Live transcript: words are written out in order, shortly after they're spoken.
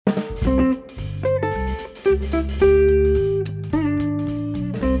Welcome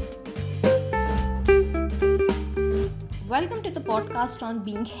to the podcast on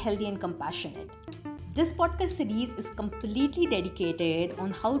being healthy and compassionate. This podcast series is completely dedicated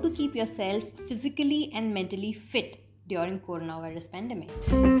on how to keep yourself physically and mentally fit during coronavirus pandemic.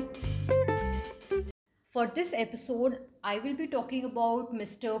 For this episode, I will be talking about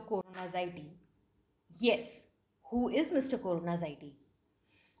Mr. Coronaziety. Yes, who is Mr. Coronaziety?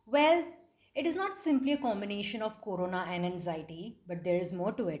 Well, it is not simply a combination of corona and anxiety, but there is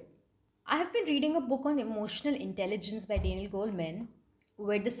more to it. I have been reading a book on emotional intelligence by Daniel Goleman,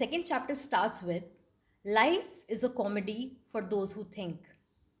 where the second chapter starts with life is a comedy for those who think,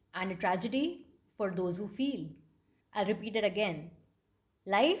 and a tragedy for those who feel. I'll repeat it again.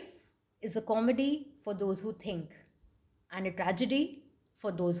 Life is a comedy for those who think, and a tragedy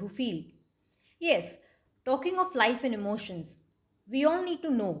for those who feel. Yes, talking of life and emotions, we all need to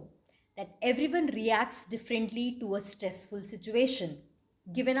know that everyone reacts differently to a stressful situation.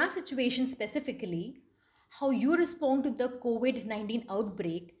 Given our situation specifically, how you respond to the COVID 19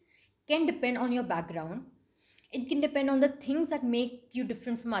 outbreak can depend on your background. It can depend on the things that make you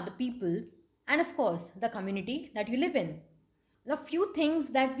different from other people, and of course, the community that you live in. Now, few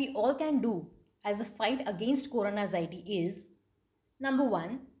things that we all can do as a fight against corona anxiety is number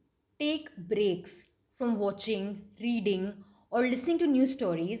one, take breaks from watching, reading, or listening to news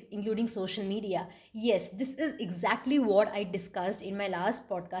stories, including social media. Yes, this is exactly what I discussed in my last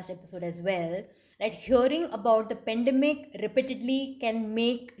podcast episode as well. That hearing about the pandemic repeatedly can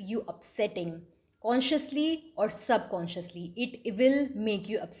make you upsetting, consciously or subconsciously. It will make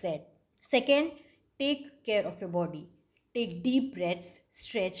you upset. Second, take care of your body. Take deep breaths,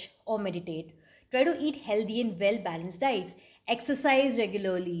 stretch, or meditate. Try to eat healthy and well balanced diets. Exercise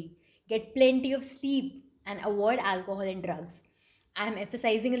regularly. Get plenty of sleep and avoid alcohol and drugs. I am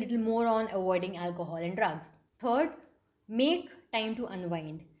emphasizing a little more on avoiding alcohol and drugs. Third, make time to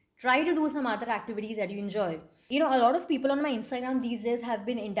unwind. Try to do some other activities that you enjoy. A lot of people on my Instagram these days have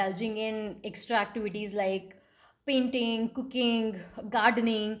been indulging in extra activities like painting, cooking,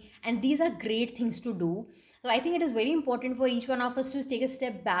 gardening, and these are great things to do. So I think it is very important for each one of us to take a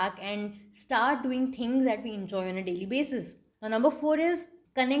step back and start doing things that we enjoy on a daily basis. Now, number four is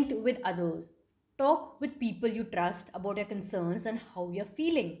connect with others. Talk with people you trust about your concerns and how you're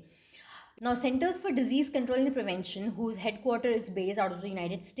feeling. Now, Centers for Disease Control and Prevention, whose headquarters is based out of the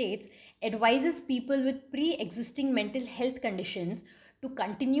United States, advises people with pre existing mental health conditions to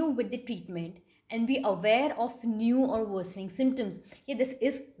continue with the treatment and be aware of new or worsening symptoms. Yeah, this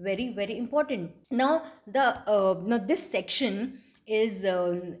is very, very important. Now, this section is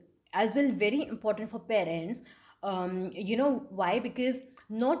as well very important for parents. Why? Because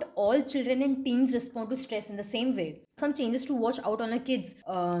not all children and teens respond to stress in the same way. Some changes to watch out on our kids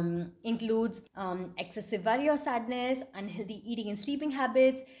includes excessive worry or sadness, unhealthy eating and sleeping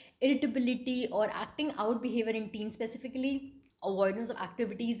habits, irritability or acting out behavior in teens specifically, avoidance of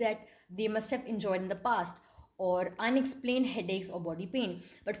activities that they must have enjoyed in the past, or unexplained headaches or body pain.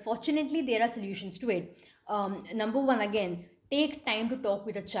 But fortunately, there are solutions to it. Number one, again, take time to talk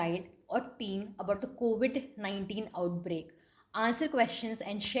with a child or teen about the COVID 19 outbreak. Answer questions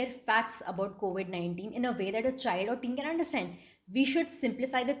and share facts about COVID 19 in a way that a child or teen can understand. We should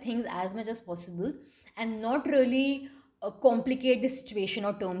simplify the things as much as possible and not really complicate the situation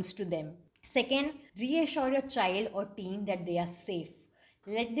or terms to them. Second, reassure your child or teen that they are safe.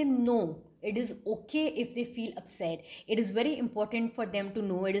 Let them know it is okay if they feel upset. It is very important for them to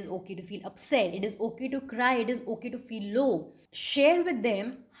know it is okay to feel upset. It is okay to cry. It is okay to feel low. Share with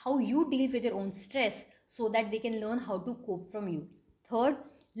them how you deal with your own stress so that they can learn how to cope from you. Third,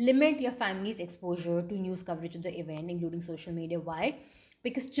 limit your family's exposure to news coverage of the event, including social media. Why?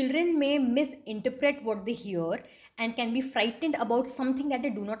 Because children may misinterpret what they hear and can be frightened about something that they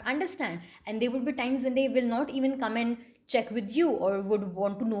do not understand. And there will be times when they will not even come and check with you or would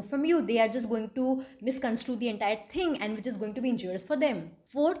want to know from you. They are just going to misconstrue the entire thing, and which is going to be injurious for them.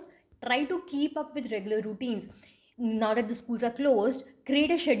 Fourth, try to keep up with regular routines. Now that the schools are closed,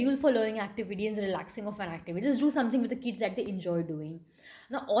 create a schedule for learning activities and relaxing of an activity. Just do something with the kids that they enjoy doing.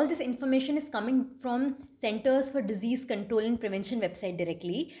 Now, all this information is coming from Centers for Disease Control and Prevention website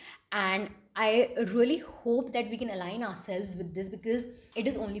directly. And I really hope that we can align ourselves with this because it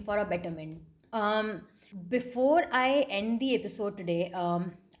is only for our betterment. Before I end the episode today,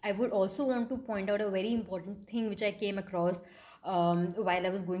 I would also want to point out a very important thing which I came across while I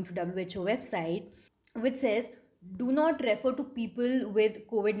was going through WHO website, which says do not refer to people with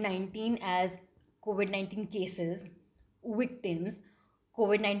COVID 19 as COVID 19 cases, victims,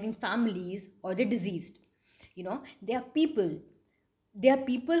 COVID 19 families, or the deceased. They are people. There are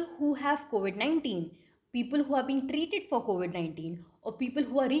people who have COVID 19, people who are being treated for COVID 19, or people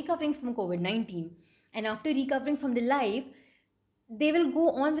who are recovering from COVID 19. And after recovering from the life, they will go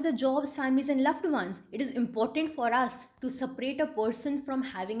on with the jobs, families, and loved ones. It is important for us to separate a person from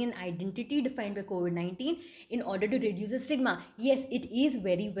having an identity defined by COVID 19 in order to reduce the stigma. Yes, it is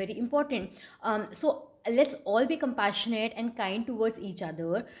very, very important. So let's all be compassionate and kind towards each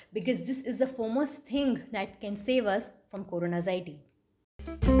other, because this is the foremost thing that can save us from corona anxiety.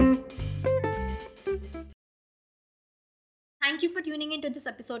 Thank you for tuning into this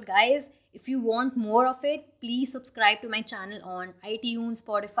episode, guys. If you want more of it, please subscribe to my channel on iTunes,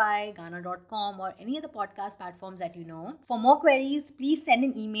 Spotify, Ghana.com, or any other podcast platforms that you know. For more queries, please send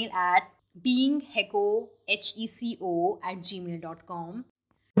an email at beingheco@gmail.com.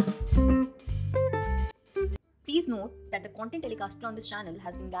 Please note that the content telecasted on this channel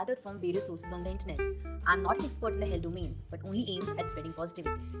has been gathered from various sources on the internet. I'm not an expert in the health domain, but only aims at spreading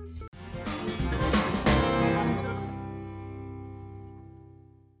positivity.